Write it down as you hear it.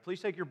Please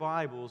take your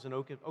Bibles and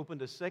open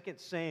to 2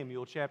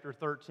 Samuel chapter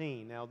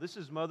 13. Now, this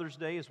is Mother's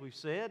Day, as we've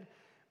said,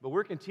 but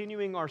we're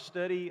continuing our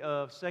study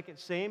of 2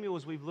 Samuel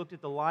as we've looked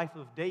at the life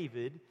of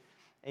David,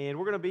 and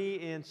we're going to be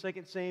in 2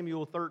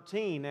 Samuel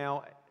 13.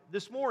 Now,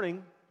 this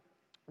morning,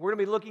 we're going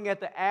to be looking at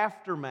the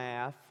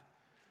aftermath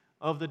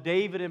of the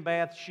David and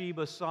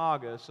Bathsheba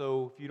saga.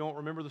 So, if you don't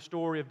remember the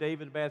story of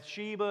David and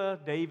Bathsheba,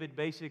 David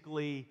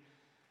basically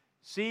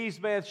sees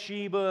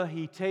Bathsheba,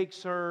 he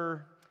takes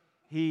her,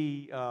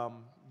 he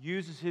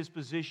uses his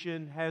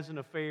position, has an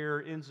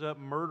affair, ends up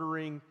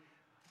murdering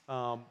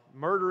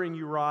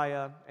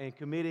Uriah and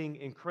committing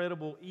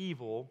incredible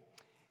evil.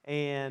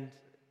 And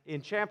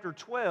in chapter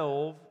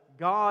 12,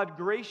 God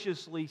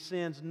graciously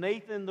sends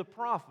Nathan the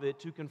prophet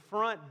to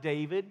confront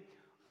David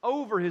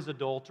over his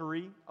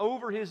adultery,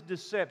 over his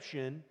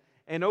deception,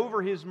 and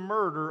over his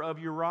murder of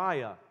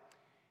Uriah.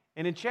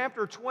 And in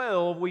chapter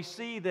 12, we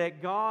see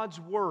that God's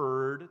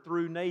word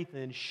through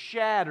Nathan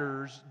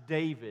shatters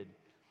David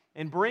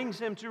and brings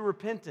him to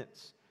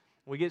repentance.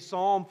 We get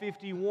Psalm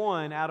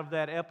 51 out of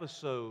that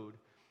episode.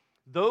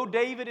 Though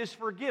David is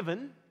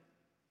forgiven,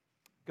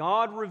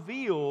 God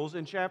reveals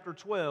in chapter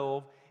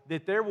 12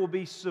 that there will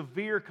be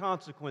severe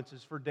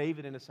consequences for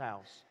David and his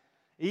house.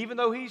 Even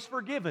though he's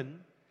forgiven,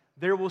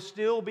 there will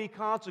still be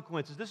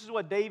consequences. This is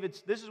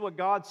what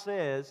God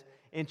says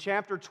in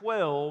chapter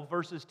 12,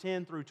 verses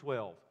 10 through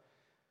 12.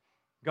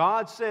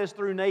 God says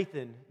through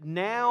Nathan,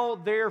 "Now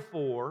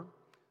therefore,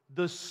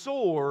 the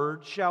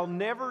sword shall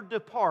never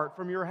depart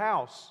from your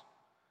house,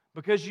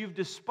 because you've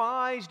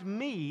despised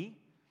me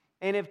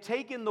and have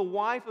taken the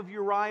wife of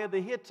Uriah the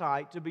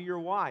Hittite to be your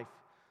wife.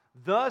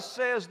 Thus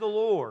says the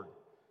Lord,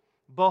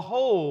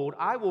 behold,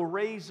 I will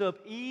raise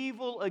up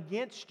evil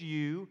against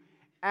you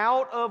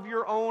out of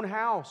your own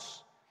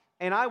house,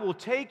 and I will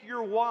take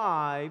your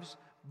wives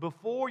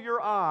before your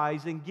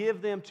eyes and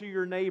give them to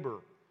your neighbor,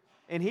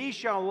 and he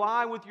shall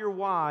lie with your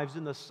wives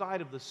in the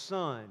sight of the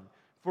sun.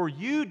 For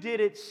you did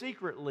it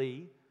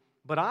secretly,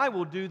 but I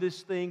will do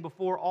this thing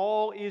before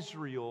all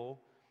Israel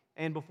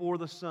and before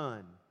the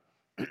sun."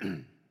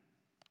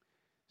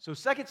 So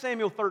 2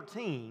 Samuel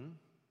 13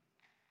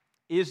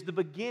 is the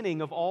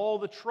beginning of all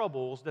the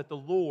troubles that the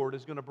Lord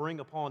is going to bring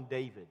upon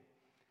David.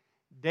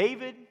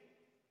 David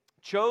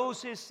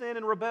chose his sin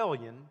and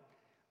rebellion,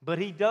 but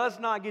he does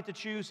not get to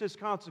choose his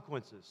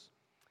consequences.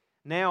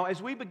 Now,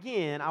 as we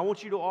begin, I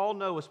want you to all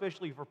know,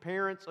 especially for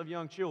parents of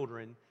young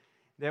children,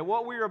 that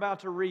what we're about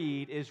to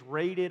read is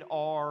rated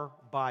R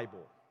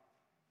Bible.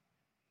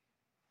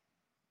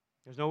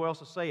 There's nowhere else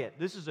to say it.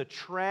 This is a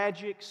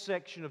tragic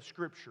section of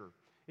Scripture.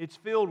 It's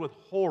filled with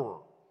horror.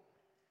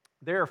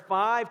 There are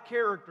 5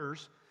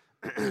 characters,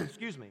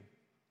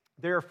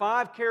 There are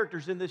 5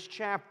 characters in this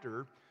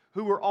chapter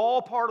who are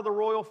all part of the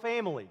royal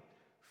family.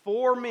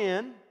 4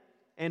 men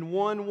and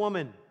 1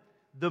 woman.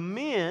 The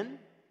men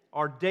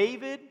are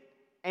David,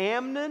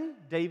 Amnon,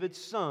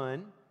 David's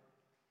son,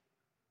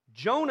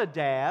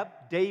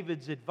 Jonadab,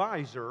 David's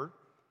advisor,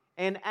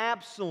 and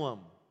Absalom,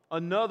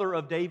 another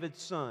of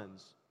David's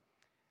sons.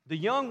 The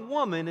young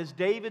woman is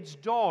David's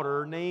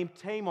daughter named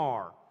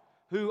Tamar,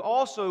 who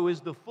also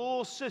is the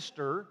full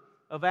sister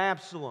of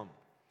Absalom.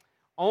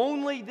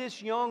 Only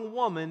this young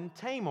woman,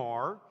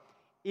 Tamar,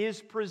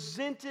 is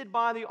presented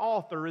by the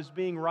author as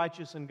being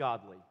righteous and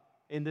godly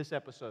in this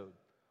episode.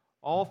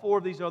 All 4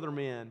 of these other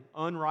men,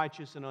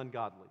 unrighteous and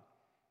ungodly.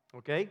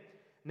 Okay?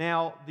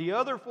 Now, the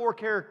other 4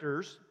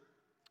 characters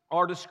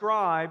are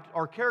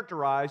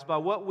characterized by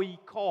what we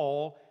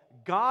call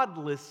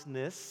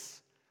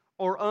godlessness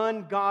or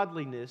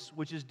ungodliness,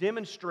 which is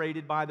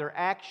demonstrated by their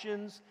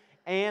actions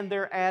and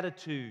their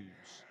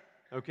attitudes.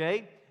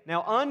 Okay?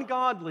 Now,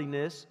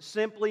 ungodliness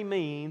simply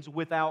means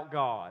without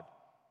God.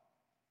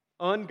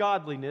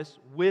 Ungodliness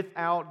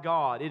without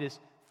God. It is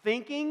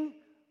thinking,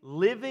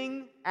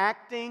 living,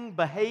 acting,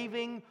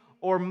 behaving,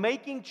 or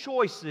making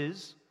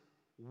choices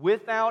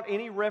without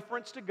any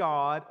reference to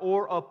God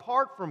or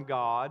apart from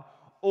God,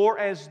 or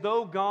as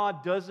though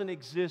God doesn't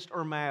exist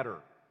or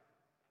matter.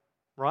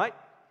 Right?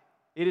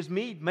 It is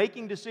me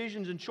making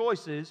decisions and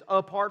choices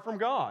apart from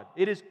God.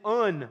 It is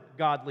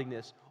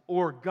ungodliness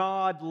or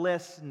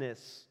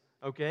godlessness.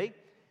 Okay?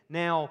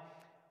 Now,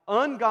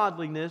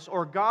 ungodliness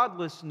or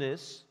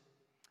godlessness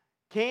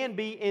can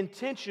be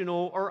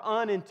intentional or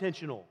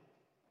unintentional,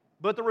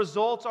 but the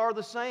results are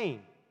the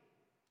same.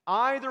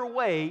 Either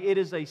way, it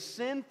is a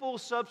sinful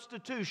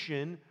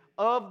substitution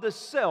of the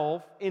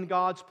self in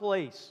God's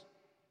place.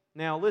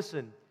 Now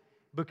listen,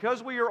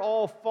 because we are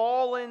all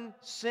fallen,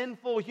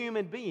 sinful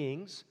human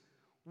beings,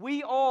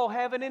 we all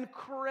have an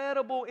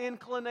incredible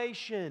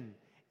inclination,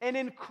 an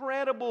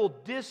incredible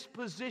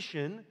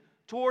disposition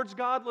towards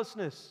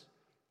godlessness.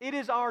 It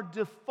is our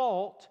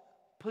default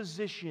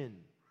position.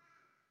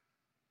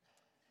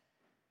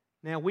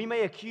 Now, we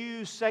may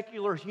accuse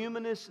secular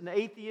humanists and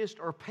atheists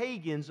or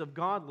pagans of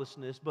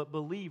godlessness, but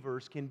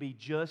believers can be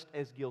just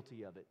as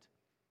guilty of it.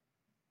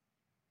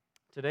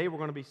 Today we're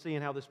going to be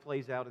seeing how this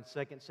plays out in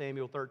 2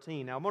 Samuel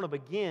 13. Now I'm going to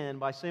begin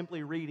by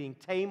simply reading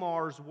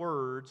Tamar's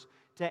words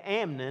to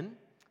Amnon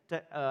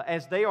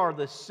as they are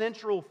the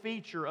central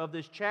feature of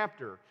this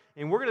chapter.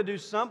 And we're going to do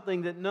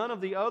something that none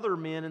of the other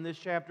men in this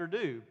chapter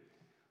do,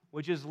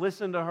 which is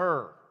listen to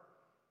her.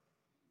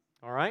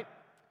 All right?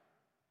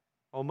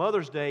 On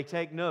Mother's Day,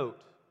 take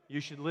note. You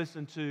should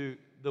listen to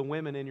the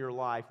women in your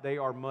life. They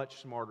are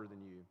much smarter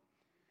than you.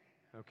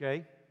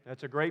 Okay?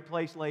 That's a great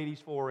place, ladies,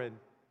 for an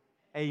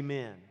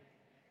amen.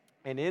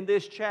 And in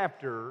this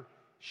chapter,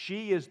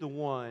 she is the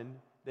one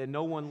that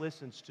no one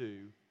listens to,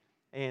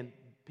 and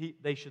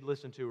they should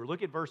listen to her.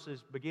 Look at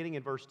verses beginning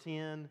in verse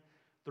 10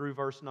 through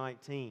verse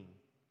 19.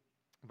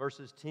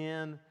 Verses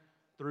 10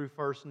 through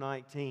verse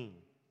 19.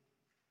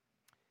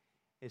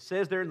 It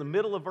says there in the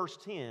middle of verse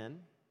 10,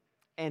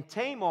 "And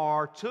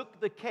Tamar took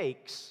the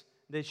cakes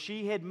that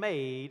she had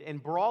made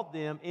and brought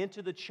them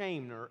into the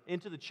chamber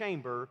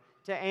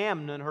to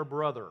Amnon her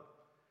brother.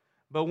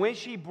 But when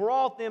she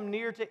brought them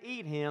near to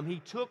eat him, he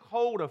took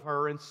hold of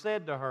her and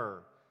said to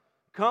her,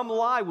 'Come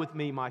lie with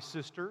me, my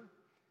sister.'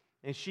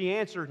 And she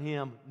answered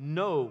him,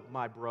 'No,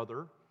 my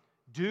brother,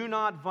 do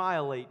not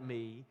violate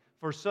me,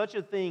 for such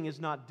a thing is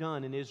not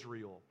done in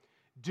Israel.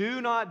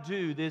 Do not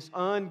do this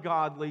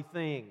ungodly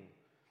thing.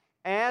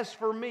 As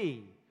for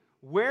me,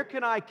 where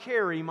can I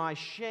carry my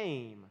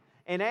shame?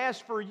 And as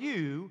for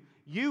you,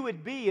 you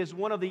would be as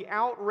one of the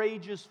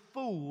outrageous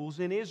fools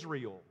in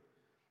Israel.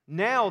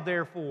 Now,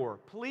 therefore,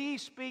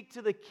 please speak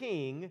to the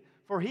king,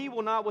 for he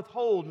will not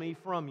withhold me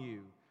from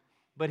you.'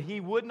 But he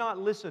would not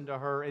listen to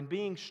her, and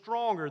being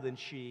stronger than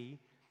she,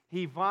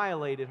 he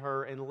violated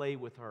her and lay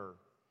with her."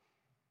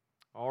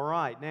 All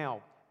right,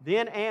 now,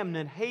 then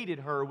Amnon hated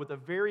her with a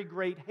very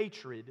great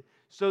hatred,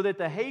 so that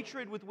the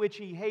hatred with which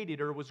he hated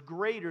her was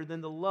greater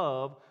than the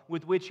love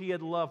with which he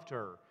had loved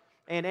her.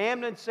 And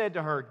Amnon said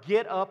to her,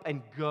 "Get up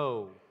and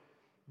go."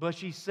 But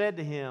she said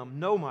to him,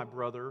 "No, my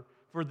brother,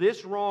 for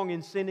this wrong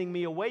in sending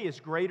me away is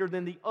greater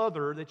than the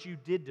other that you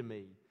did to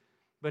me."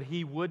 But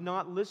he would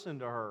not listen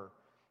to her.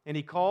 And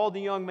he called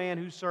the young man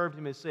who served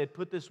him and said,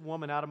 "Put this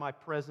woman out of my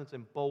presence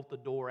and bolt the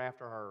door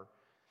after her."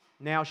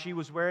 Now she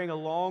was wearing a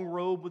long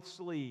robe with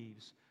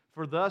sleeves,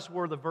 for thus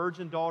were the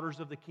virgin daughters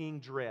of the king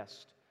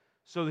dressed.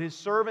 So his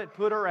servant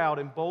put her out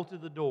and bolted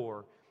the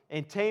door.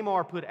 And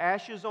Tamar put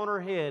ashes on her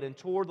head and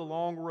tore the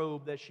long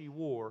robe that she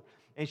wore.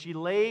 And she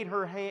laid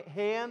her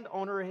hand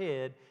on her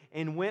head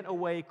and went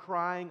away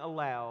crying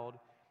aloud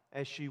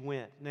as she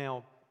went.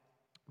 Now,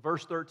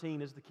 verse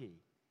 13 is the key.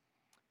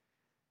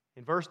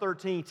 In verse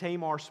 13,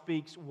 Tamar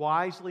speaks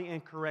wisely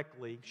and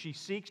correctly. She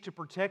seeks to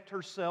protect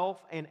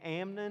herself and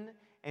Amnon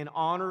and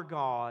honor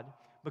God,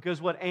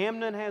 because what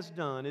Amnon has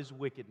done is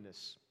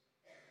wickedness.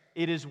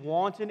 It is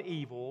wanton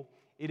evil,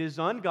 it is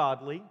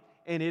ungodly,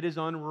 and it is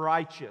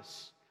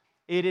unrighteous.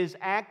 It is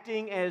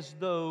acting as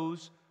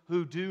those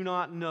who do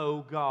not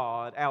know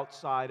God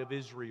outside of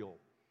Israel.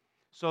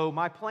 So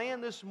my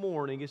plan this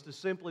morning is to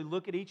simply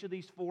look at each of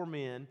these four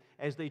men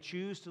as they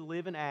choose to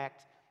live and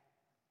act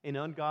in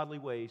ungodly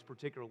ways,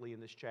 particularly in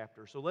this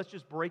chapter. So let's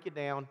just break it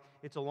down.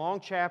 It's a long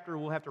chapter.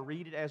 We'll have to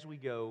read it as we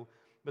go.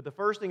 But the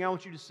first thing I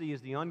want you to see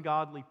is the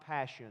ungodly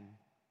passion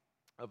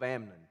of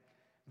Amnon.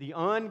 The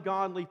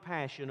ungodly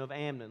passion of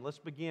Amnon. Let's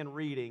begin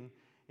reading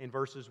in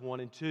verses 1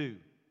 and 2.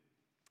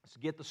 Let's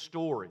get the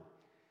story.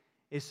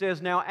 It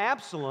says, "Now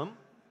Absalom,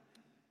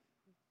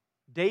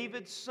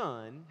 David's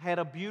son, had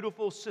a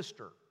beautiful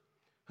sister,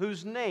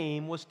 whose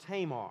name was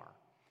Tamar.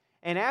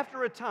 And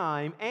after a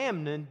time,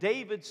 Amnon,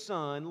 David's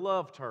son,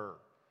 loved her.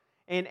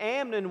 And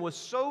Amnon was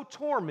so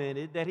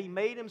tormented that he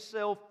made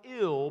himself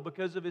ill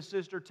because of his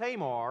sister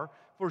Tamar,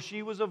 for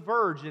she was a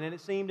virgin, and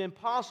it seemed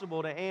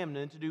impossible to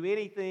Amnon to do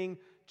anything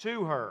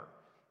to her."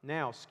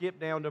 Now, skip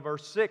down to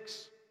verse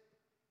 6.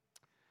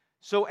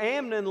 "So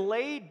Amnon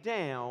laid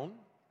down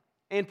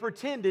and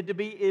pretended to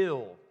be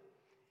ill.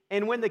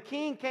 And when the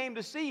king came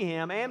to see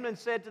him, Amnon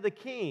said to the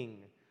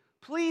king,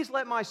 'Please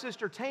let my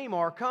sister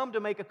Tamar come to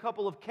make a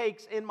couple of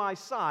cakes in my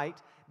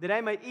sight, that I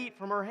may eat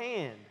from her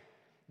hand.'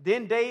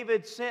 Then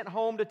David sent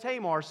home to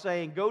Tamar,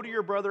 saying, 'Go to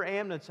your brother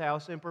Amnon's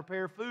house and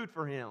prepare food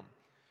for him.'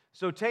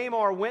 So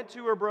Tamar went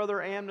to her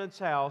brother Amnon's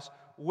house,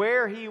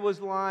 where he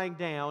was lying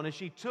down, and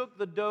she took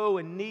the dough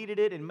and kneaded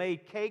it and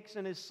made cakes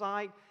in his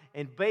sight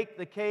and baked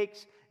the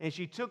cakes. And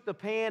she took the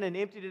pan and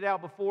emptied it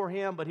out before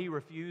him, but he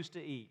refused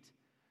to eat.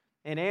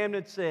 And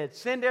Amnon said,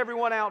 'Send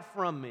everyone out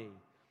from me.'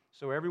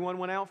 So everyone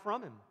went out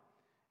from him.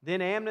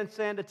 Then Amnon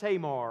said to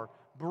Tamar,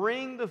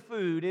 'Bring the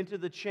food into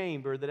the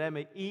chamber, that I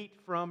may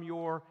eat from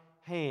your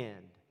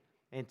hand.'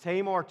 And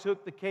Tamar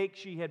took the cakes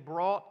she had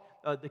brought,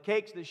 and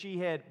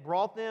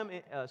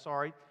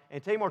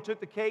Tamar took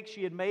the cakes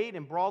she had made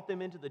and brought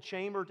them into the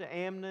chamber to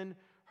Amnon,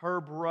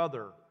 her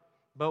brother.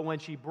 But when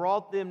she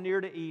brought them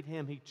near to eat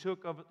him, he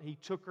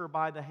took her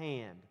by the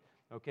hand."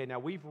 Okay, now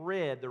we've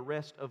read the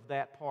rest of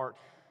that part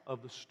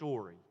of the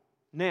story.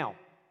 Now,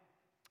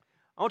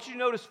 I want you to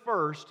notice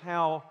first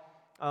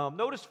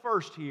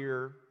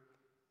here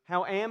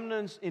how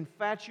Amnon's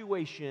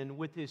infatuation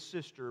with his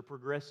sister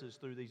progresses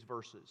through these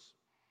verses.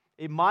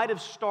 It might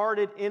have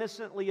started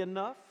innocently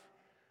enough,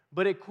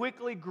 but it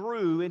quickly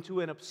grew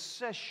into an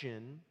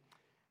obsession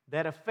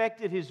that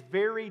affected his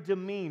very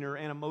demeanor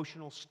and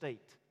emotional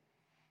state.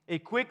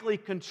 It quickly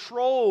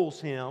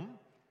controls him,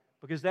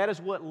 because that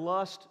is what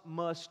lust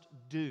must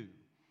do.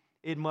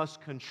 It must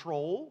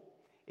control,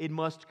 it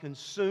must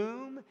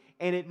consume,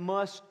 and it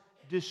must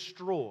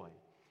destroy.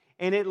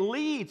 And it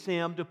leads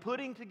him to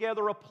putting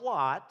together a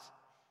plot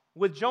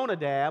with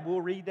Jonadab, we'll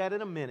read that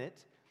in a minute,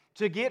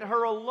 to get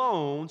her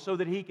alone so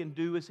that he can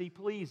do as he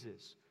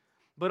pleases.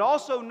 But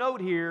also note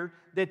here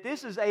that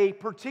this is a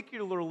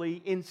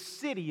particularly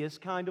insidious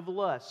kind of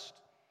lust.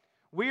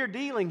 We are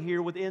dealing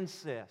here with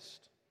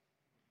incest,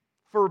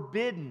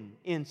 forbidden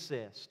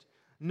incest.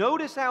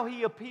 Notice how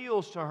he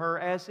appeals to her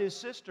as his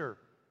sister.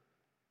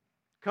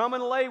 Come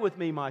and lay with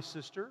me, my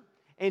sister.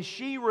 And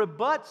she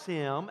rebuts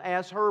him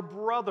as her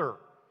brother.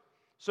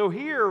 So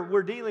here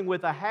we're dealing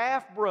with a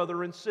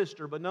half-brother and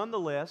sister, but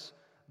nonetheless,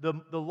 the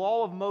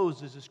law of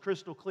Moses is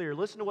crystal clear.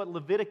 Listen to what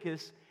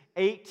Leviticus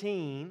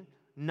 18,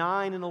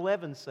 9 and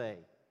 11 say.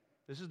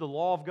 This is the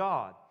law of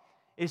God.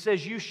 It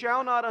says, "You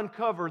shall not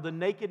uncover the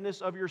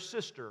nakedness of your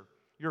sister,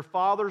 your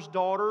father's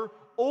daughter,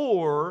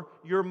 or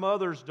your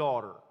mother's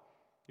daughter."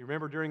 You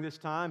remember during this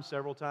time,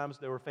 several times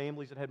there were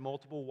families that had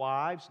multiple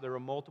wives. There were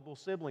multiple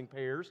sibling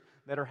pairs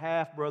that are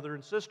half brother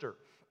and sister.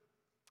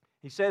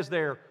 He says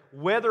there,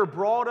 "Whether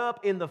brought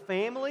up in the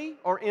family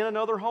or in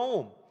another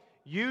home,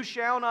 you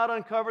shall not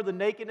uncover the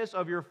nakedness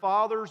of your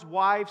father's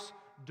wife's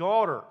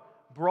daughter.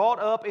 Brought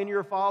up in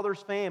your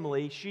father's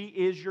family, she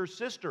is your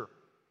sister."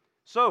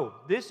 So,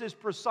 this is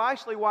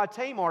precisely why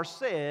Tamar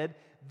said,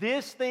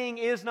 this thing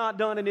is not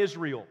done in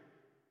Israel.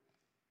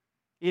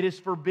 It is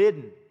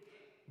forbidden.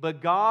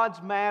 But God's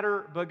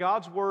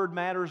word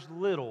matters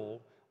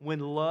little when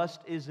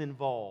lust is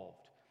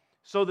involved.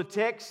 So the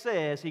text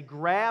says he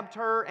grabbed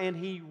her and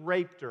he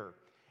raped her.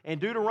 And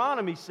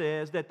Deuteronomy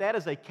says that that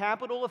is a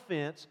capital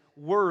offense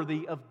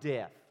worthy of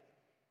death.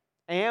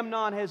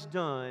 Amnon has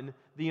done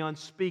the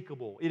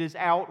unspeakable. It is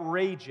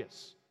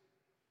outrageous.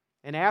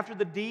 And after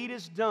the deed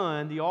is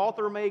done, the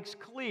author makes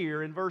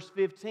clear in verse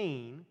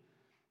 15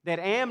 that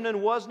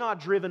Amnon was not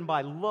driven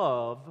by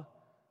love,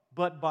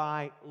 but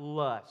by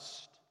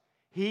lust.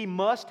 He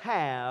must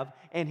have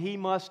and he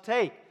must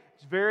take.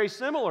 It's very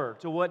similar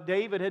to what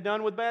David had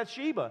done with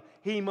Bathsheba.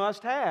 He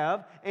must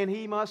have and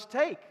he must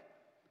take.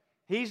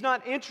 He's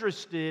not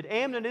interested,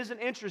 Amnon isn't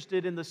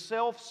interested in the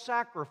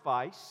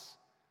self-sacrifice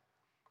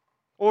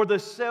or the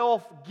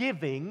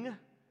self-giving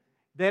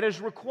that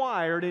is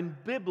required in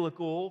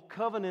biblical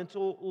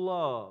covenantal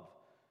love.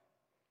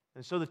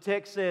 And so the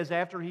text says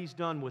after he's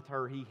done with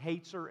her, he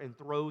hates her and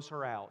throws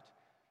her out.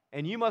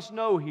 And you must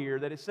know here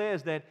that it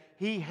says that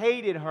he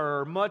hated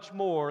her much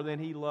more than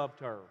he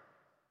loved her.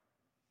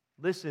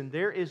 Listen,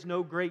 there is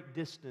no great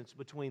distance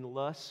between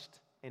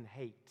lust and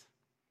hate.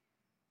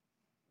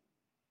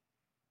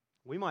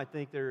 We might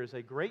think there is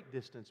a great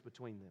distance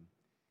between them.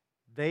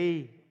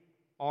 They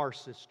are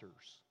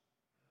sisters.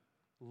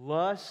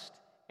 Lust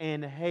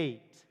and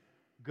hate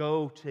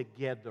go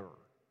together.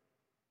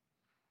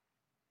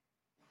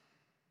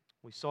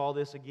 We saw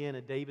this again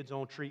in David's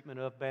own treatment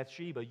of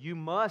Bathsheba. You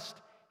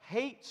must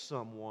hate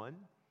someone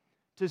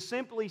to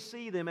simply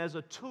see them as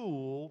a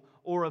tool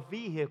or a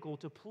vehicle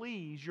to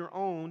please your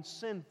own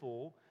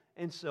sinful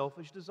and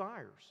selfish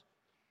desires.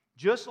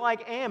 Just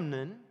like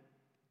Amnon,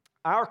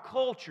 our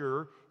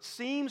culture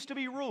seems to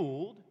be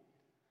ruled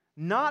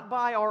not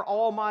by our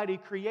almighty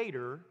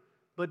Creator,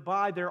 but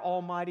by their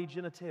almighty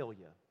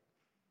genitalia.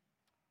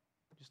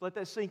 Just let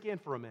that sink in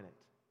for a minute.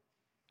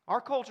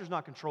 Our culture is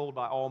not controlled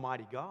by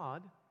Almighty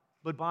God,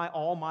 but by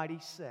almighty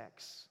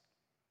sex.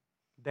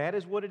 That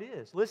is what it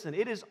is. Listen,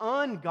 it is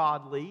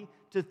ungodly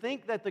to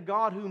think that the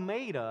God who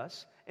made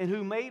us and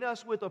who made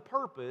us with a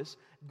purpose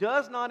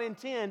does not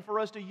intend for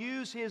us to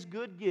use His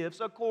good gifts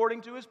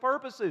according to His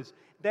purposes.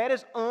 That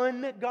is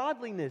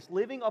ungodliness,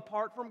 living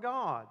apart from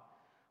God.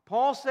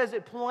 Paul says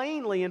it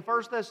plainly in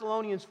 1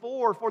 Thessalonians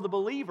 4 for the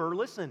believer.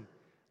 Listen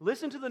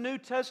to the New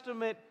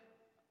Testament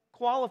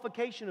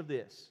qualification of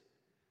this.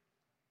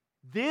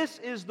 This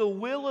is the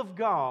will of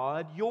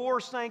God, your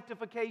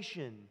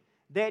sanctification,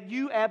 that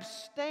you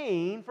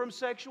abstain from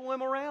sexual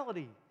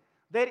immorality,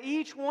 that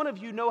each one of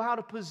you know how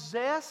to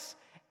possess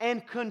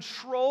and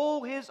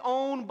control his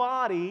own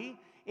body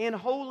in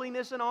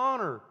holiness and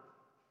honor.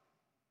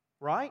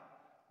 Right?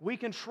 We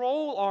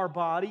control our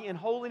body in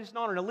holiness and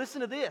honor. Now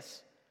listen to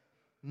this.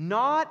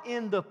 Not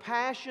in the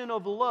passion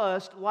of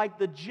lust like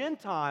the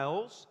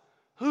Gentiles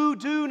who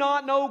do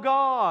not know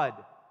God.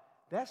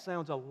 That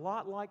sounds a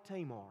lot like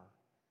Tamar.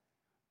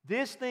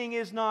 This thing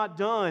is not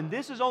done.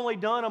 This is only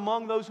done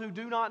among those who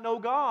do not know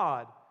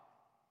God.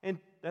 And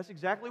that's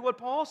exactly what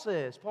Paul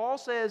says. Paul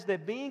says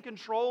that being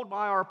controlled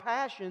by our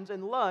passions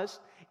and lust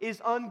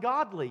is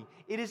ungodly.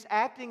 It is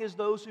acting as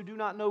those who do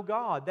not know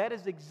God. That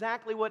is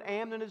exactly what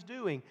Amnon is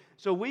doing.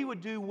 So we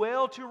would do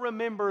well to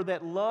remember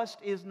that lust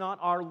is not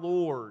our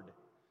Lord.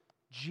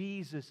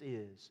 Jesus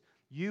is.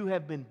 You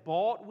have been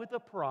bought with a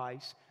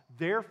price,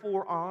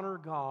 therefore honor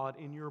God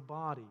in your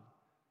body.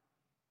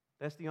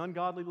 That's the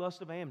ungodly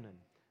lust of Amnon.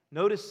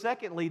 Notice,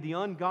 secondly, the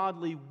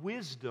ungodly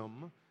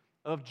wisdom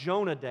of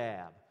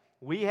Jonadab.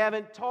 We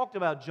haven't talked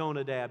about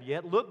Jonadab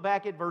yet. Look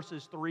back at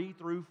verses 3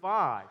 through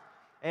 5.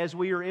 as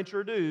we are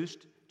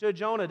introduced to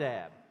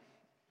Jonadab.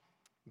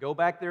 Go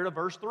back there to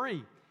verse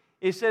 3.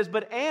 It says,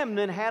 "But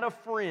Amnon had a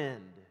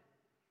friend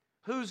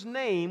whose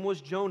name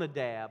was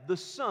Jonadab, the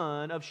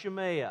son of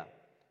Shemaiah,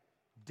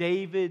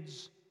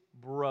 David's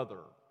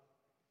brother."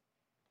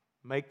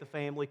 Make the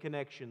family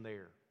connection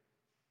there.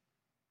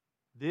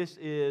 This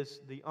is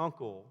the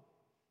uncle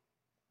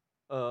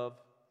of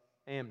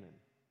Amnon.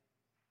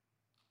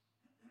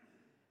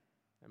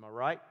 Am I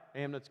right?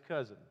 Amnon's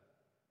cousin.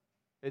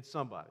 It's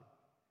somebody.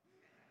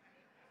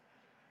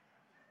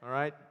 All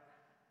right?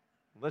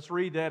 Let's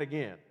read that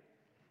again.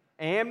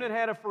 Amnon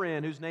had a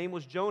friend whose name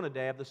was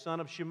Jonadab, the son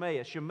of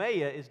Shemaiah.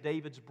 Shemaiah is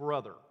David's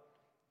brother.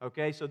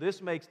 Okay, so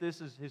this makes this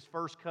his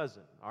first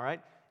cousin. All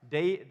right?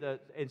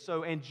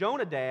 And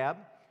Jonadab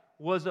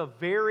was a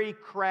very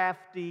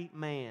crafty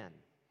man.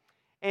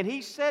 And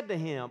he said to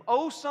him,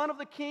 "O son of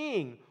the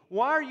king,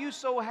 why are you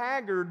so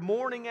haggard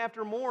morning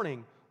after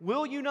morning?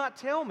 Will you not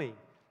tell me?"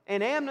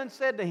 And Amnon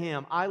said to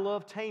him, "I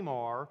love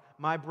Tamar,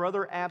 my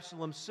brother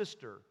Absalom's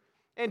sister."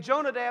 And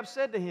Jonadab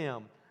said to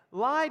him,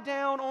 "Lie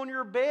down on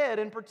your bed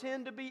and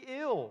pretend to be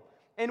ill.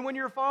 And when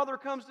your father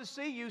comes to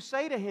see you,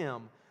 say to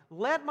him,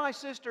 'Let my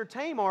sister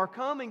Tamar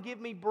come and give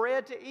me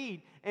bread to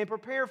eat and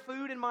prepare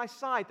food in my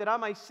sight that I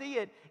may see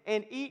it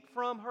and eat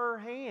from her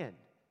hand.'"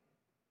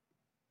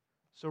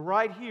 So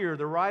right here,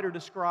 the writer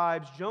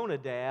describes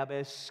Jonadab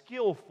as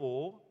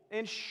skillful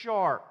and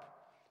sharp.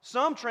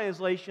 Some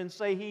translations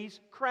say he's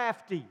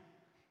crafty,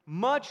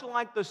 much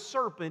like the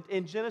serpent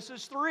in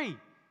Genesis 3.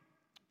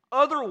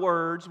 Other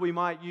words we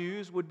might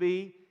use would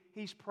be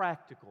he's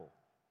practical.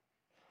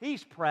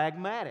 He's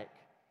pragmatic.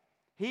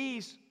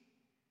 He's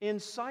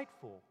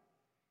insightful.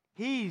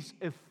 He's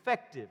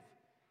effective.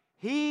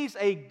 He's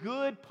a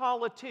good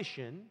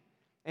politician,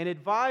 an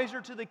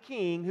advisor to the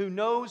king who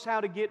knows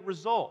how to get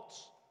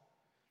results.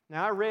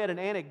 Now, I read an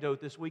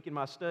anecdote this week in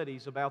my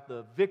studies about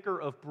the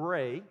Vicar of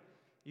Bray.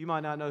 You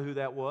might not know who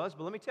that was,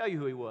 but let me tell you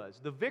who he was.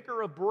 The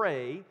Vicar of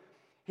Bray,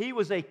 he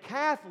was a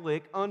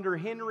Catholic under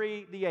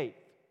Henry VIII.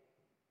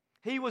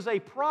 He was a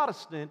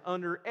Protestant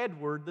under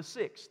Edward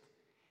VI.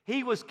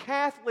 He was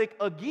Catholic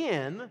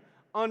again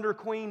under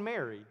Queen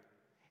Mary.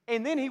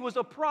 And then he was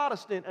a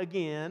Protestant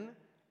again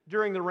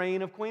during the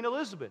reign of Queen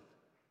Elizabeth.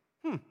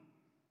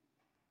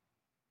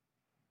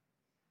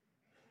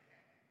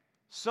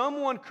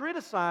 Someone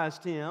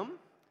criticized him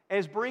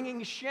as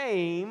bringing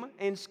shame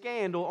and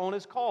scandal on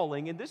his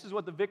calling. And this is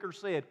what the vicar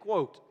said,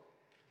 quote,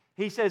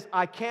 he says,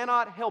 "I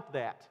cannot help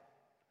that.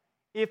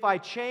 If I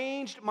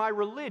changed my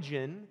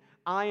religion,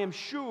 I am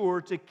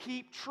sure to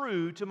keep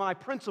true to my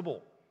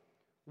principle,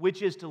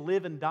 which is to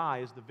live and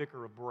die as the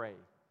Vicar of Bray."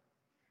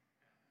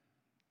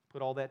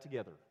 Put all that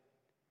together.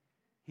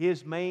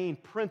 His main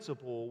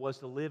principle was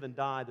to live and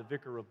die the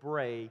Vicar of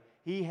Bray.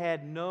 He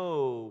had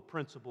no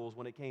principles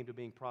when it came to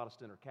being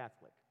Protestant or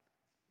Catholic.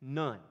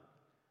 None.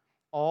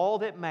 All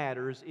that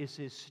matters is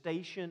his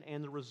station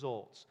and the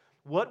results.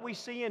 What we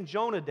see in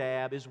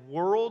Jonadab is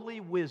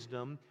worldly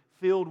wisdom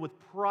filled with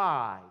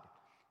pride,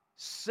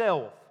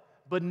 self,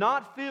 but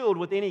not filled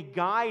with any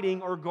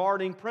guiding or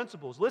guarding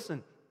principles.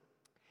 Listen,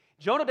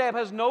 Jonadab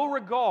has no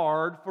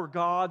regard for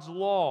God's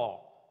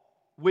law,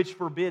 which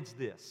forbids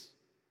this.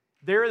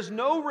 There is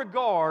no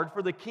regard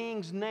for the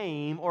king's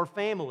name or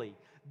family.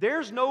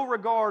 There's no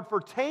regard for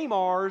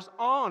Tamar's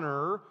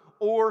honor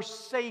or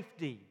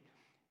safety.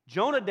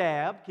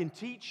 Jonadab can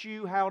teach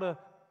you how to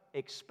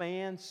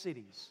expand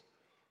cities,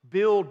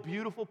 build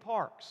beautiful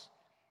parks,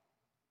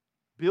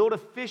 build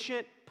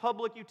efficient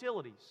public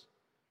utilities.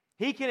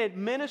 He can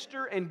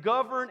administer and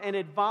govern and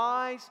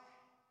advise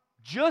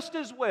just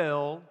as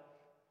well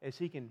as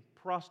he can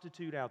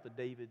prostitute out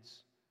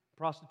David's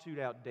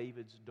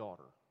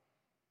daughter.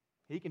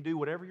 He can do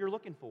whatever you're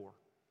looking for.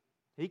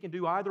 He can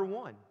do either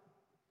one.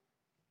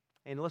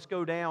 And let's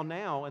go down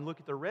now and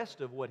look at the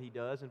rest of what he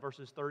does in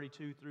verses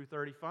 32 through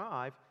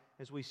 35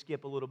 as we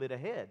skip a little bit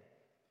ahead.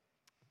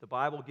 The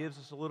Bible gives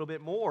us a little bit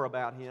more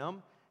about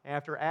him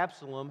after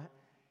Absalom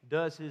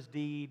does his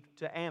deed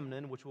to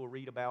Amnon, which we'll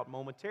read about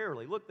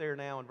momentarily. Look there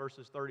now in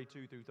verses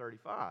 32 through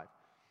 35.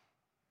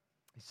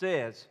 It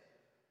says,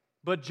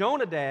 "But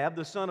Jonadab,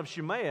 the son of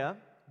Shemaiah,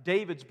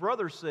 David's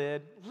brother,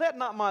 said, 'Let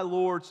not my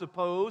lord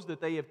suppose that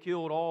they have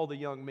killed all the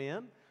young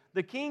men,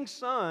 the king's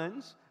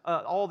sons,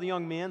 all the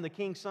young men, the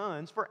king's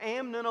sons, for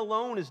Amnon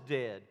alone is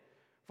dead.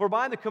 For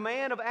by the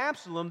command of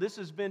Absalom this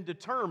has been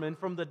determined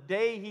from the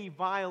day he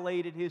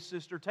violated his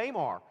sister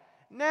Tamar.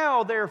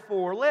 Now,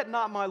 therefore, let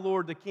not my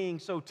lord the king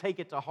so take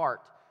it to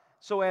heart,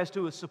 so as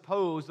to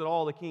suppose that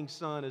all the king's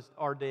sons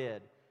are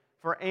dead.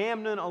 For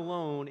Amnon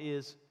alone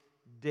is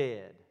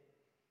dead.'"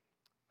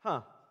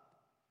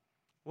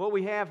 What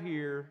we have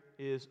here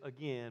is,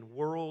 again,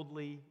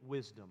 worldly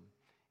wisdom.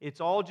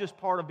 It's all just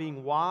part of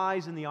being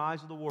wise in the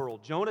eyes of the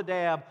world.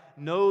 Jonadab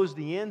knows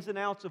the ins and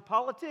outs of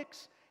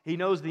politics. He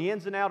knows the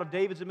ins and outs of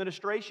David's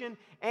administration.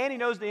 And he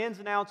knows the ins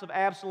and outs of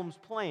Absalom's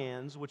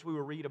plans, which we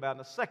will read about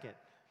in a second.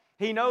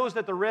 He knows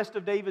that the rest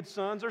of David's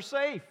sons are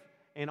safe.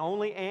 And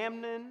only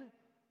Amnon,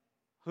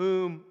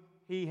 whom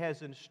he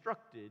has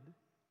instructed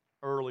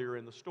earlier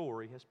in the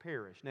story, has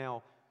perished.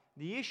 Now,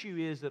 The issue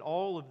is that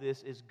all of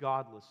this is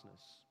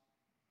godlessness.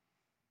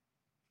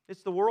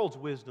 It's the world's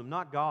wisdom,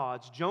 not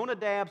God's.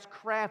 Jonadab's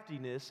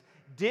craftiness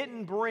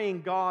didn't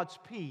bring God's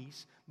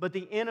peace, but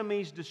the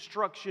enemy's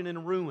destruction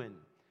and ruin.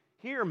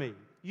 Hear me.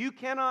 You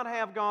cannot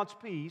have God's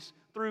peace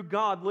through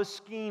godless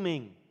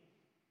scheming.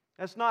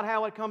 That's not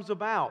how it comes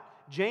about.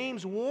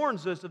 James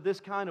warns us of this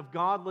kind of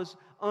godless,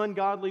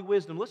 ungodly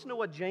wisdom. Listen to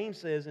what James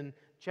says in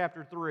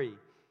chapter 3.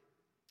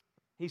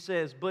 He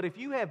says, "But if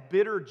you have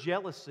bitter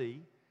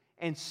jealousy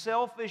and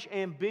selfish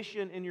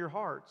ambition in your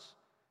hearts,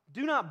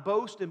 do not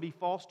boast and be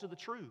false to the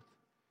truth.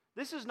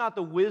 This is not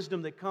the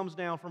wisdom that comes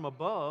down from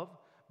above,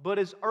 but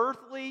is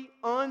earthly,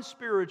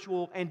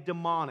 unspiritual, and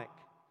demonic.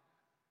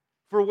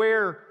 For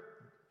where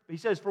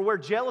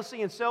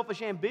jealousy and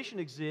selfish ambition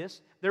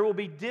exist, there will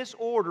be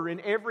disorder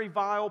in every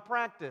vile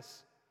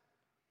practice.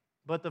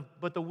 But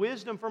the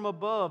wisdom from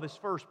above is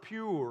first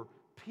pure,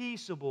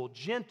 peaceable,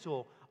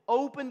 gentle,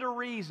 open to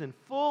reason,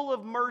 full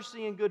of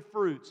mercy and good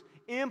fruits,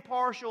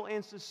 impartial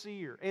and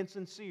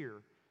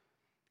sincere.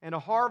 And a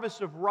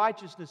harvest of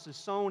righteousness is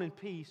sown in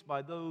peace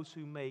by those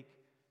who make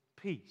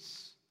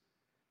peace."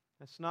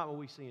 That's not what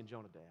we see in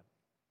Jonadab.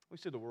 We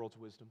see the world's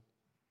wisdom.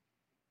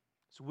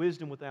 It's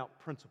wisdom without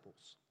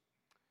principles.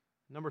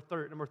 Number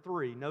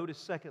three, notice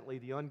secondly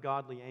the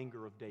ungodly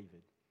anger of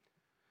David.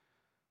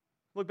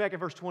 Look back at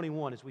verse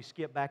 21 as we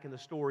skip back in the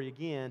story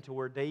again to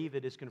where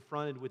David is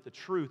confronted with the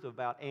truth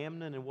about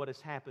Amnon and what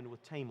has happened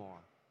with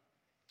Tamar.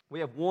 We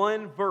have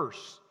one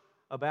verse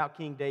about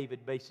King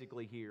David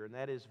basically here, and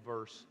that is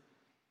verse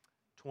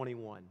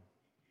 21.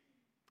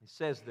 It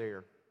says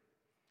there,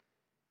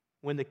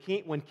 when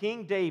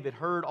King David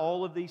heard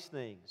all of these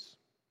things,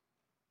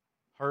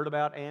 heard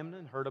about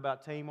Amnon, heard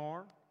about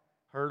Tamar,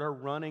 heard her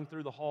running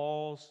through the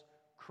halls,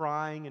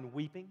 crying and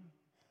weeping,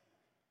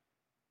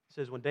 it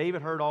says, when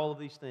David heard all of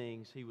these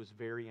things, he was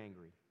very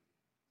angry.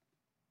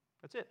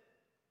 That's it.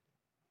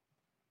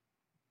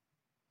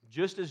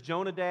 Just as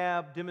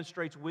Jonadab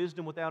demonstrates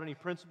wisdom without any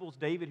principles,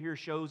 David here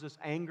shows us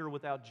anger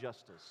without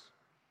justice.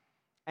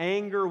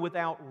 Anger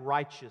without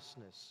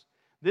righteousness.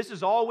 This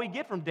is all we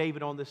get from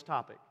David on this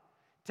topic.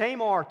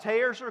 Tamar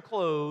tears her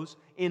clothes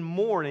in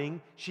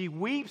mourning. She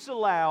weeps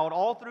aloud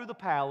all through the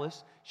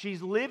palace.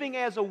 She's living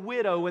as a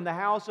widow in the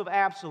house of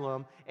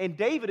Absalom, and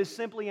David is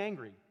simply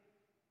angry.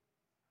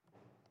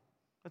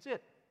 That's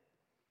it.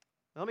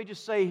 Now, let me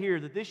just say here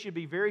that this should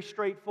be very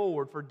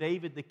straightforward for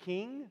David the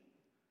king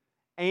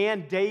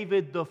and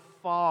David the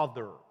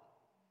father.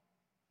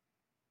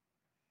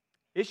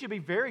 It should be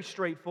very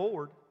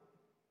straightforward.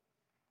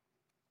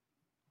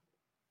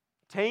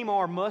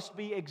 Tamar must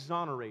be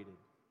exonerated,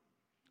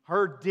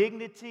 her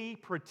dignity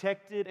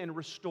protected and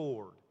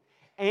restored.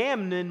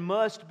 Amnon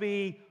must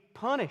be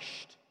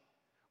punished.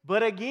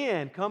 But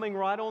again, coming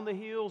right on the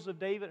heels of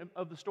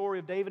the story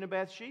of David and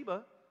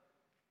Bathsheba,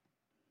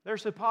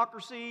 there's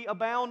hypocrisy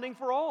abounding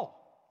for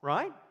all,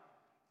 right?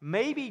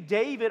 Maybe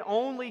David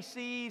only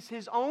sees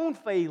his own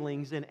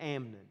failings in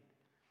Amnon.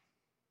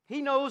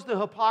 He knows the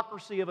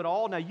hypocrisy of it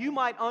all. Now, you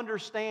might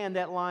understand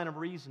that line of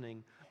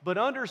reasoning, but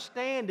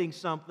understanding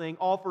something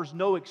offers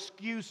no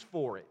excuse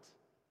for it.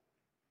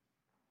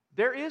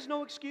 There is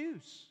no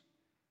excuse.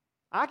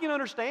 I can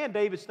understand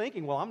David's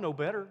thinking, well, I'm no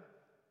better.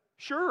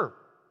 Sure,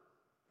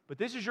 but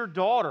this is your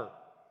daughter,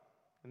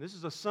 and this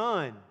is a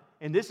son,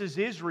 and this is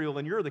Israel,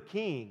 and you're the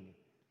king.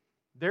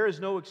 There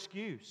is no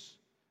excuse.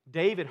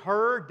 David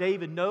heard,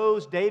 David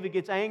knows, David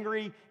gets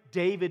angry,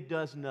 David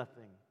does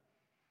nothing.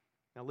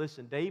 Now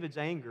listen, David's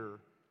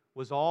anger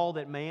was all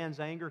that man's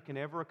anger can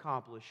ever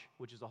accomplish,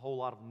 which is a whole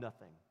lot of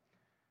nothing.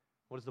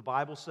 What does the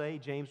Bible say?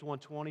 James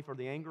 1:20, "For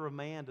the anger of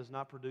man does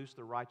not produce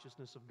the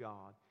righteousness of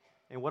God."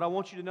 And what I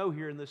want you to know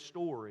here in this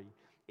story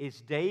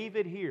is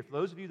David here, for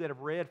those of you that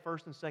have read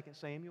 1 and 2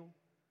 Samuel,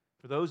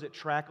 for those that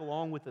track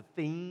along with the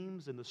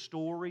themes and the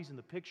stories and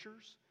the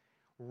pictures,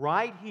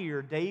 right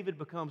here, David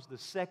becomes the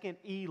second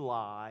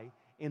Eli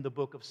in the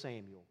book of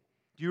Samuel.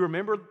 Do you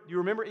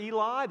remember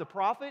Eli, the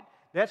prophet?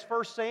 That's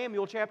 1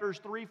 Samuel chapters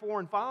 3, 4,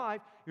 and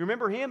 5. You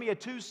remember him? He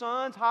had two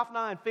sons, Hophni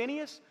and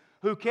Phinehas,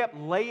 who kept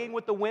laying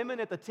with the women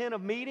at the tent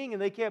of meeting,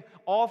 and they kept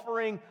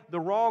offering the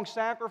wrong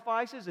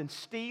sacrifices and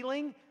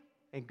stealing,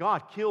 and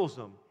God kills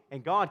them.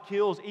 And God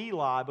kills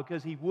Eli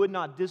because he would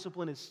not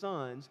discipline his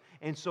sons.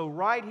 And so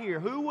right here,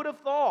 who would have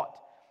thought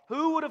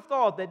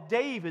that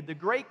David, the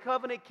great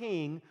covenant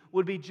king,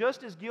 would be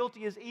just as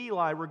guilty as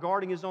Eli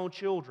regarding his own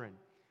children?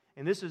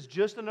 And this is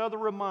just another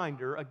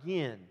reminder,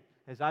 again,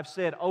 as I've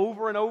said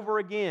over and over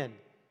again,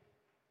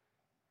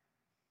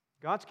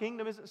 God's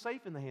kingdom isn't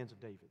safe in the hands of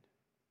David.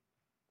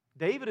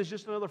 David is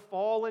just another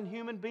fallen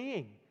human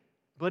being,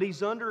 but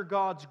he's under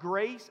God's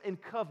grace and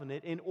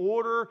covenant in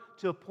order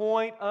to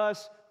point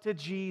us to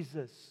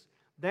Jesus.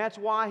 That's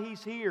why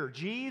he's here.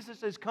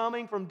 Jesus is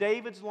coming from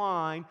David's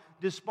line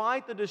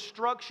despite the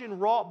destruction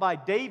wrought by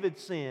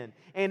David's sin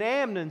and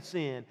Amnon's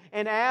sin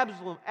and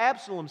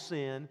Absalom's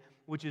sin,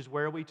 which is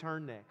where we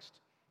turn next.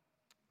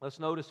 Let's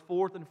notice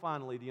fourth and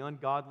finally the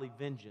ungodly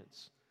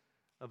vengeance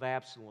of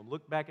Absalom.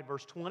 Look back at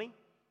verse 20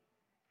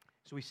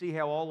 so we see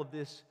how all of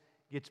this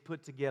gets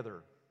put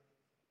together.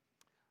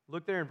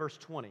 Look there in verse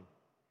 20.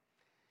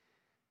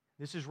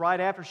 This is right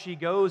after she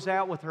goes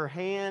out with her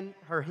head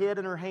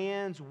in her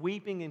hands,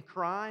 weeping and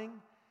crying.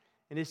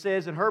 And it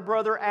says, and her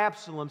brother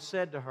Absalom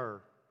said to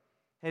her,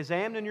 has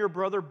Amnon your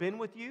brother been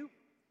with you?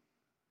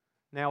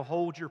 Now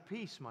hold your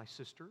peace, my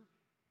sister.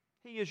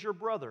 He is your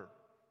brother.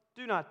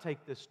 Do not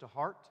take this to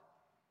heart.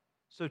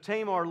 So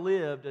Tamar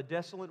lived a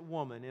desolate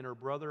woman in her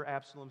brother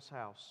Absalom's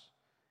house.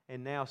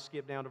 And now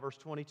skip down to verse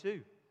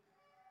 22.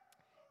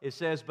 It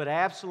says, but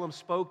Absalom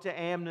spoke to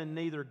Amnon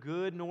neither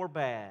good nor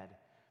bad,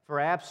 for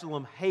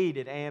Absalom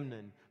hated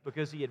Amnon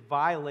because he had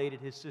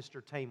violated his sister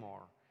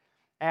Tamar.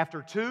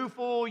 After 2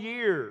 full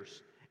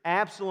years,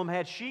 Absalom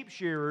had sheep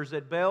shearers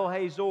at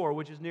Baal-Hazor,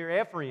 which is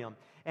near Ephraim.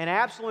 And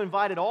Absalom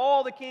invited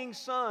all the king's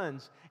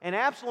sons. And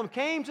Absalom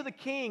came to the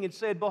king and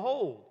said,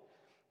 behold,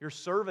 your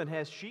servant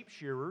has sheep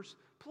shearers.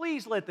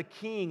 Please let the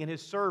king and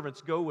his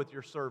servants go with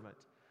your servant.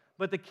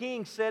 But the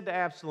king said to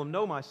Absalom,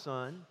 no, my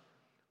son,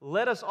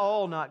 let us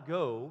all not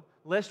go,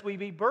 lest we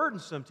be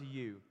burdensome to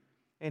you.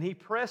 And he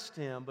pressed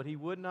him, but he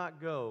would not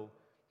go,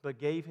 but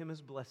gave him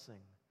his blessing.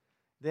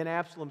 Then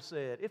Absalom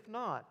said, if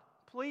not,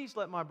 please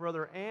let my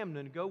brother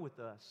Amnon go with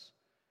us.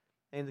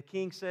 And the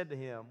king said to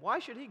him, why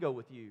should he go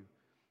with you?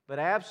 But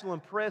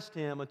Absalom pressed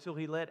him until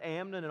he let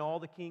Amnon and all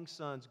the king's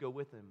sons go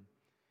with him.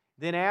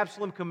 Then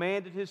Absalom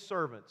commanded his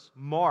servants,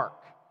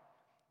 mark,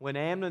 when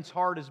Amnon's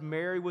heart is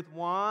merry with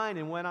wine,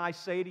 and when I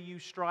say to you,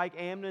 strike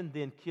Amnon,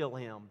 then kill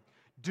him.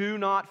 Do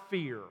not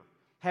fear.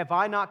 Have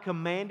I not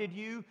commanded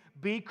you?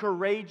 Be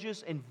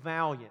courageous and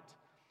valiant.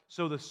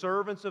 So the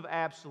servants of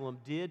Absalom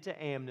did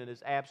to Amnon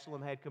as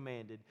Absalom had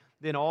commanded.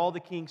 Then all the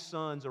king's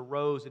sons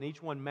arose, and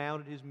each one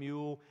mounted his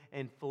mule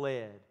and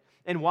fled.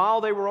 And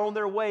while they were on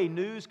their way,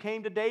 news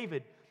came to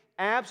David.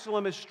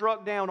 Absalom has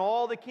struck down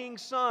all the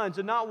king's sons,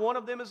 and not one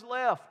of them is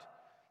left.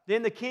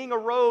 Then the king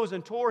arose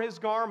and tore his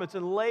garments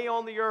and lay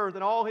on the earth,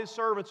 and all his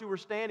servants who were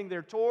standing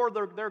there tore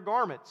their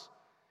garments.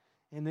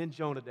 And then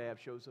Jonadab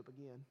shows up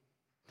again.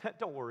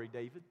 Don't worry,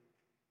 David.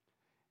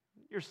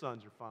 Your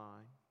sons are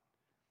fine.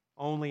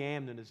 Only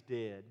Amnon is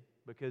dead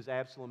because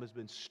Absalom has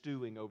been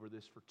stewing over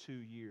this for 2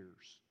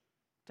 years.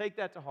 Take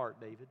that to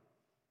heart, David.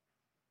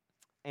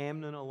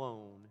 Amnon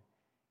alone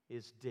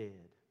is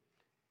dead.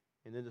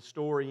 And then the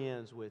story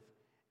ends with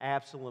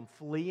Absalom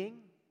fleeing.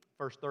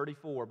 Verse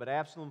 34, but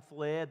Absalom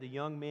fled. The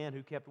young man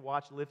who kept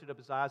watch lifted up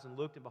his eyes and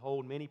looked, and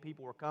behold, many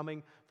people were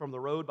coming from the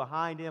road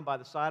behind him by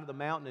the side of the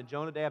mountain. And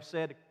Jonadab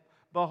said,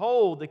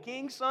 behold, the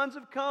king's sons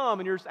have come,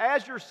 and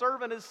as your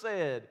servant has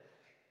said.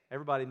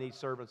 Everybody needs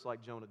servants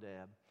like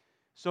Jonadab.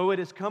 So it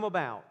has come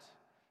about.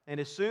 And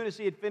as soon as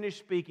he had finished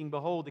speaking,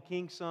 behold, the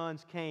king's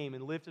sons came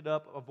and lifted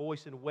up a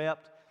voice and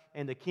wept.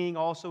 And the king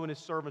also and his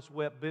servants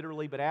wept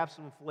bitterly. But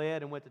Absalom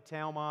fled and went to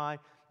Talmai,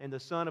 and the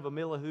son of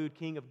Amilahud,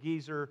 king of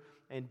Gezer,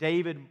 and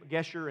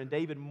Geshur, and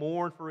David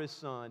mourned for his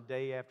son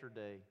day after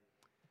day.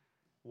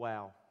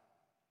 Wow.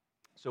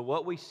 So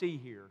what we see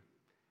here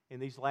in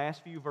these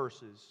last few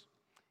verses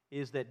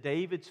is that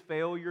David's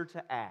failure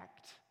to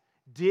act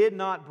did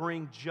not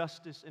bring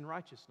justice and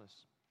righteousness.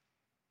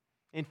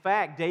 In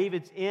fact,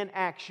 David's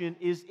inaction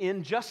is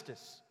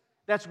injustice.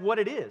 That's what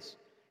it is.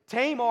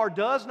 Tamar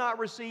does not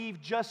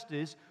receive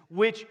justice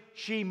which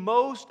she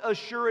most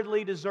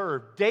assuredly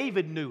deserved.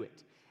 David knew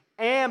it.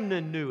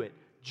 Amnon knew it.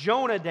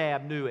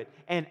 Jonadab knew it.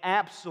 And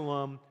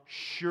Absalom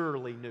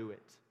surely knew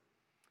it.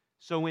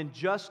 So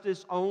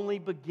injustice only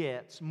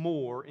begets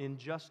more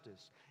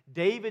injustice.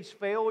 David's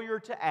failure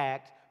to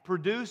act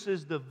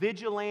produces the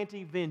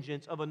vigilante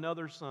vengeance of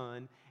another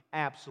son,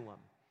 Absalom.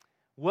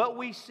 What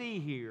we see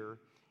here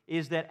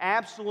is that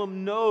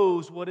Absalom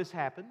knows what has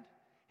happened.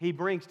 He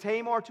brings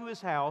Tamar to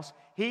his house.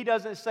 He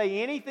doesn't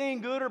say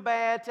anything good or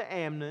bad to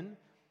Amnon.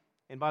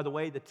 And by the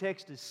way, the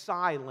text is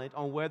silent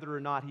on whether or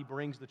not he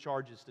brings the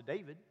charges to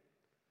David.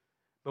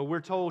 But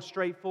we're told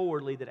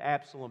straightforwardly that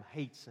Absalom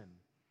hates him.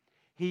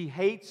 He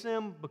hates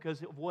him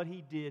because of what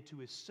he did to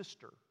his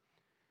sister.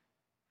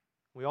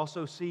 We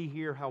also see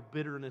here how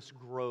bitterness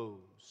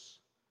grows.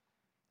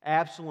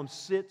 Absalom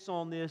sits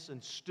on this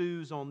and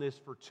stews on this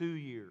for 2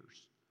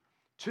 years.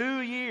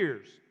 2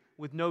 years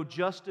with no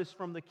justice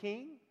from the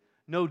king,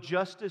 no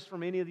justice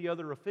from any of the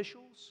other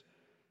officials.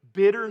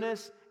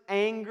 Bitterness,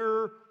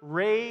 anger,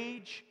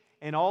 rage,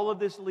 and all of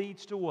this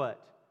leads to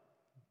what?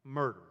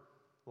 Murder.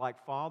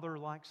 Like father,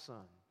 like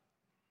son.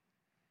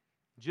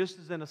 Just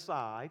as an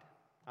aside,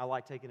 I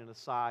like taking an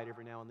aside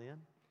every now and then.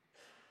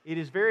 It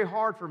is very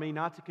hard for me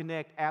not to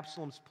connect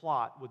Absalom's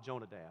plot with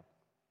Jonadab.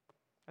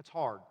 That's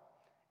hard.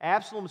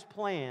 Absalom's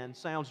plan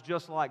sounds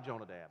just like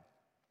Jonadab.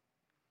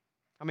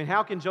 I mean,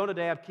 how can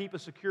Jonadab keep a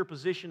secure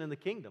position in the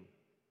kingdom?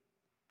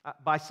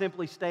 By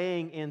simply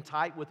staying in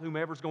tight with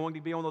whomever's going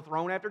to be on the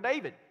throne after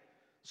David.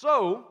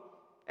 So,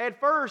 at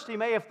first he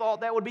may have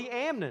thought that would be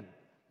Amnon.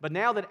 But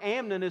now that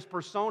Amnon is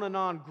persona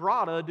non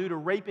grata due to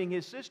raping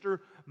his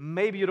sister,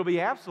 maybe it'll be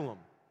Absalom.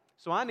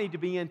 So I need to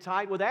be in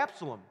tight with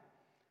Absalom.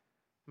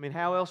 I mean,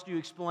 how else do you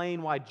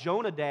explain why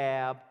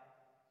Jonadab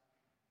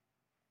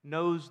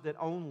knows that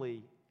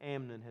only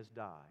Amnon has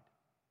died?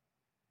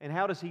 And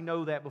how does he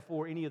know that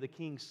before any of the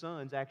king's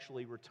sons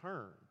actually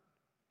return?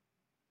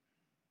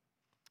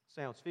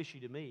 Sounds fishy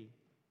to me.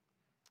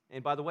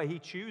 And by the way, he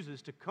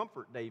chooses to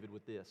comfort David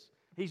with this.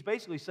 He's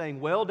basically saying,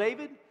 well,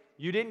 David,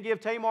 you didn't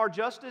give Tamar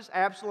justice.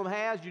 Absalom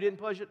has. You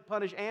didn't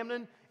punish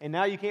Amnon, and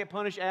now you can't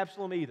punish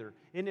Absalom either.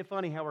 Isn't it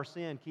funny how our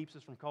sin keeps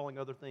us from calling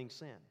other things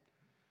sin?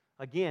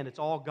 Again, it's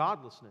all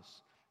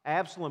godlessness.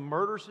 Absalom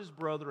murders his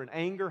brother in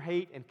anger,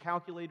 hate, and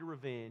calculated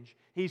revenge.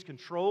 He's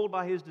controlled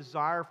by his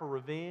desire for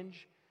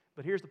revenge.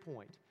 But here's the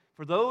point.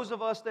 For those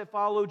of us that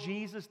follow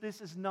Jesus,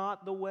 this is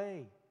not the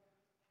way.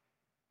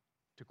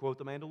 To quote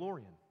the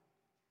Mandalorian,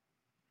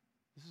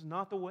 this is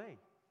not the way.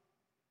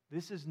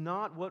 This is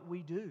not what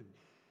we do.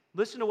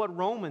 Listen to what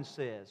Romans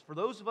says. For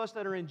those of us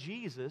that are in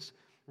Jesus,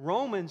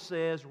 Romans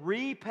says,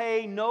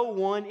 repay no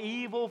one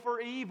evil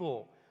for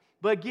evil,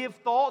 but give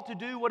thought to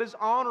do what is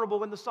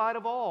honorable in the sight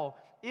of all.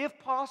 If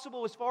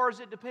possible, as far as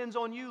it depends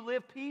on you,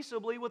 live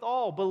peaceably with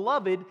all.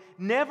 Beloved,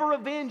 never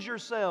avenge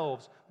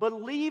yourselves,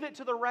 but leave it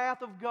to the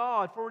wrath of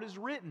God, for it is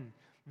written,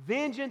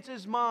 vengeance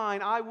is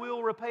mine, I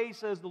will repay,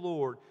 says the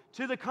Lord.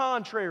 To the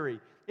contrary,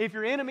 if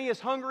your enemy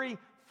is hungry,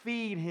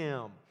 feed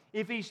him.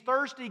 If he's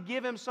thirsty,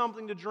 give him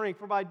something to drink,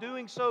 for by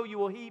doing so you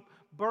will heap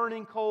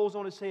burning coals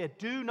on his head.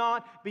 Do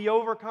not be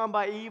overcome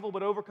by evil,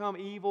 but overcome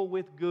evil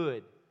with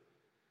good.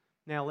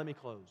 Now, let me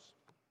close.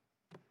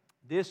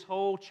 This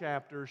whole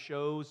chapter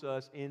shows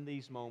us in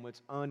these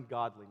moments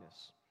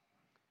ungodliness.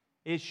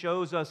 It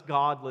shows us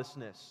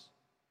godlessness.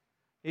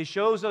 It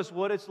shows us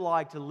what it's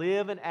like to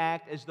live and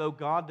act as though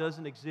God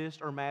doesn't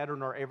exist or matter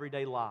in our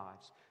everyday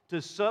lives.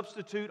 To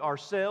substitute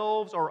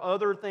ourselves or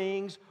other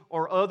things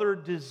or other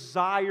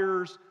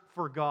desires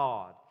for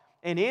God.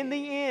 And in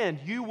the end,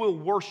 you will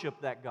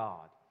worship that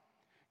God.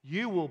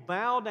 You will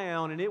bow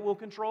down and it will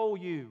control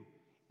you.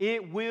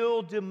 It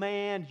will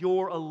demand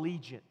your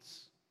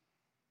allegiance.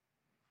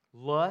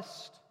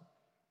 Lust,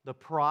 the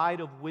pride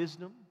of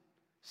wisdom,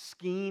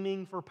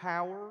 scheming for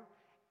power,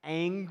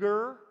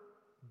 anger,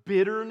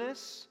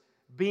 bitterness,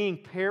 being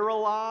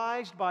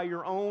paralyzed by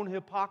your own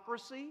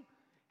hypocrisy,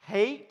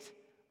 hate,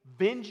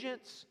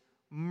 vengeance,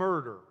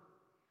 murder.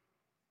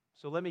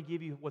 So let me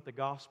give you what the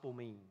gospel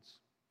means.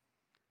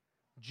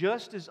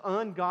 Just as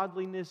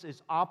ungodliness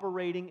is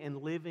operating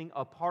and living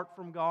apart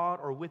from God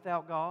or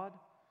without God,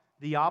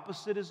 the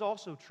opposite is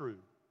also true.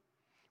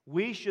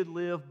 We should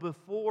live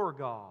before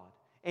God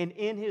and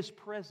in His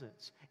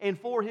presence and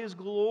for His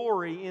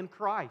glory in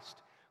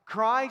Christ.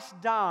 Christ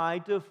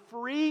died to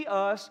free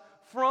us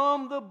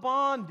from the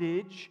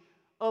bondage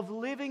of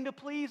living to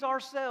please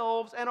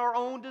ourselves and our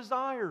own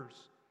desires.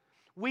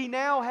 We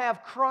now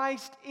have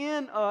Christ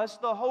in us,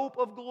 the hope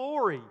of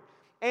glory.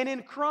 And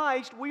in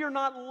Christ, we are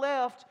not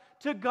left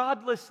to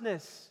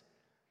godlessness.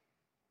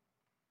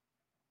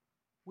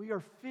 We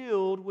are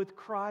filled with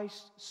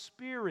Christ's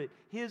Spirit,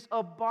 His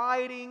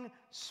abiding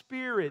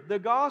Spirit. The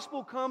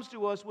gospel comes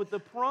to us with the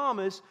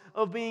promise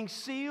of being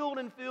sealed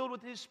and filled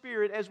with His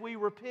Spirit as we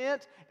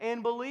repent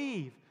and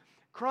believe.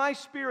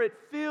 Christ's Spirit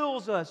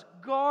fills us,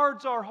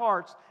 guards our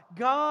hearts,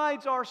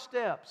 guides our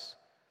steps.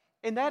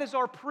 And that is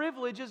our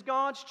privilege as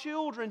God's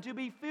children, to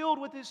be filled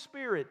with His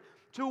Spirit,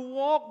 to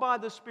walk by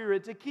the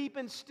Spirit, to keep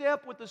in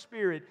step with the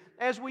Spirit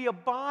as we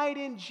abide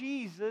in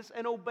Jesus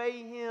and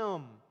obey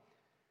Him.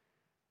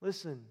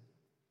 Listen,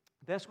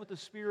 that's what the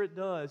Spirit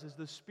does, is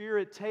the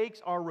Spirit takes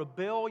our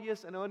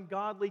rebellious and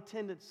ungodly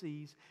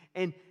tendencies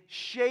and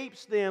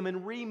shapes them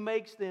and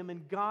remakes them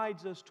and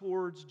guides us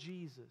towards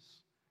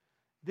Jesus.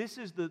 This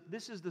is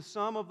the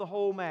sum of the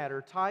whole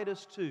matter.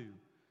 Titus 2.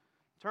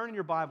 Turn in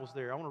your Bibles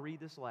there. I want to read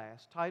this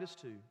last. Titus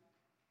 2.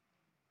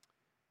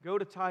 Go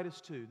to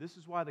Titus 2. This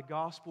is why the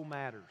gospel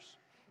matters.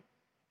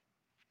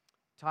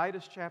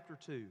 Titus chapter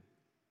 2. If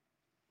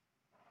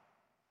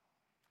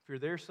you're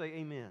there, say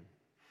amen.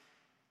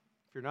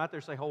 If you're not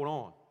there, say hold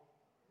on.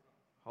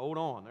 Hold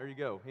on. There you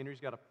go. Henry's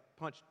got to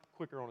punch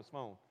quicker on his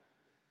phone.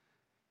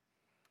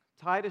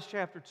 Titus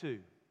chapter 2.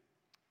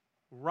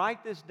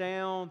 Write this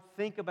down.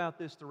 Think about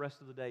this the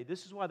rest of the day.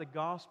 This is why the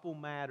gospel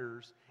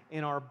matters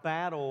in our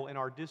battle and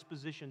our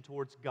disposition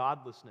towards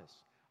godlessness,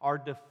 our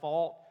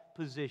default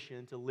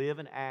position to live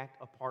and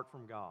act apart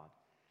from God.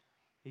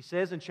 He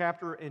says in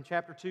chapter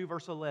 2,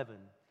 verse 11,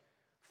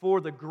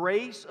 "For the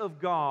grace of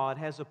God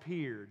has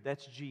appeared,"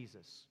 that's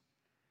Jesus,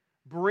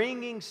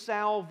 "bringing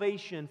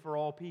salvation for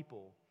all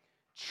people,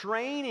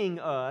 training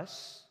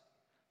us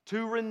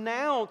to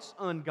renounce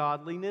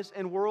ungodliness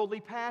and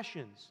worldly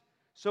passions."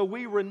 So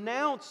we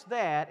renounce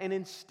that, and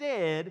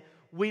instead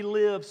we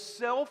live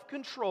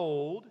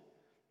self-controlled,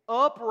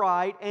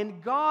 upright,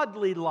 and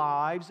godly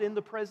lives in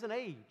the present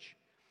age,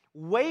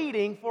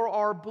 waiting for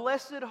our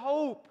blessed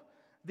hope,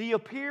 the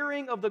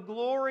appearing of the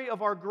glory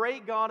of our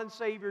great God and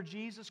Savior,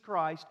 Jesus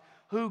Christ,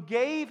 who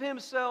gave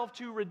Himself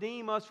to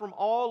redeem us from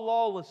all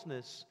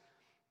lawlessness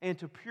and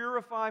to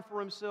purify for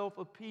Himself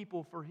a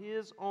people for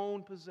His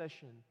own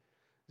possession,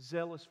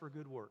 zealous for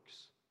good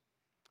works.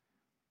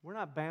 We're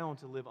not bound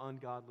to live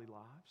ungodly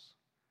lives.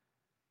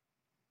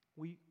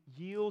 We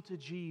yield to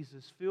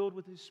Jesus, filled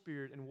with His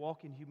Spirit, and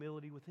walk in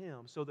humility with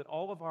Him, so that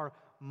all of our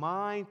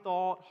mind,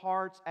 thought,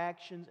 hearts,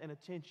 actions, and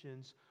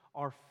attentions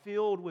are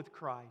filled with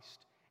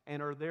Christ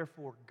and are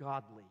therefore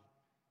godly.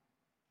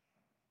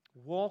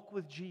 Walk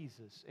with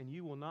Jesus, and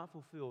you will not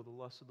fulfill the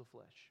lusts of the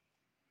flesh.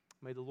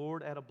 May the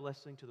Lord add a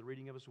blessing to the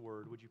reading of His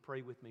Word. Would you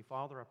pray with me?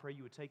 Father, I pray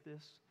you would take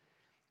this,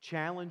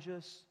 challenge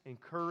us,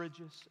 encourage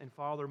us, and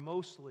Father,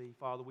 mostly,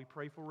 Father, we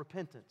pray for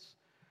repentance.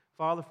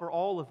 Father, for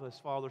all of us,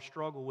 Father,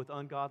 struggle with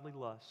ungodly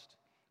lust.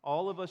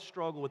 All of us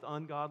struggle with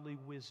ungodly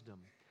wisdom.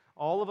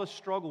 All of us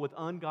struggle with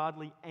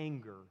ungodly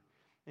anger.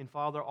 And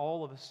Father,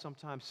 all of us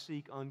sometimes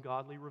seek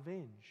ungodly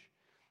revenge.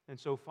 And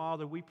so,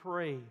 Father, we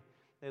pray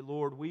that,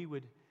 Lord, we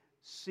would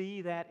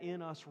see that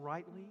in us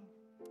rightly.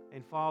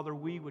 And Father,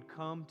 we would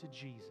come to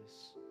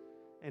Jesus.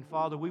 And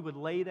Father, we would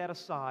lay that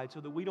aside so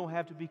that we don't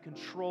have to be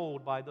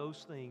controlled by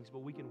those things, but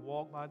we can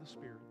walk by the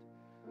Spirit.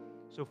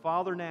 So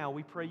Father, now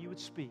we pray you would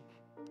speak.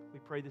 We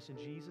pray this in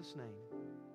Jesus' name.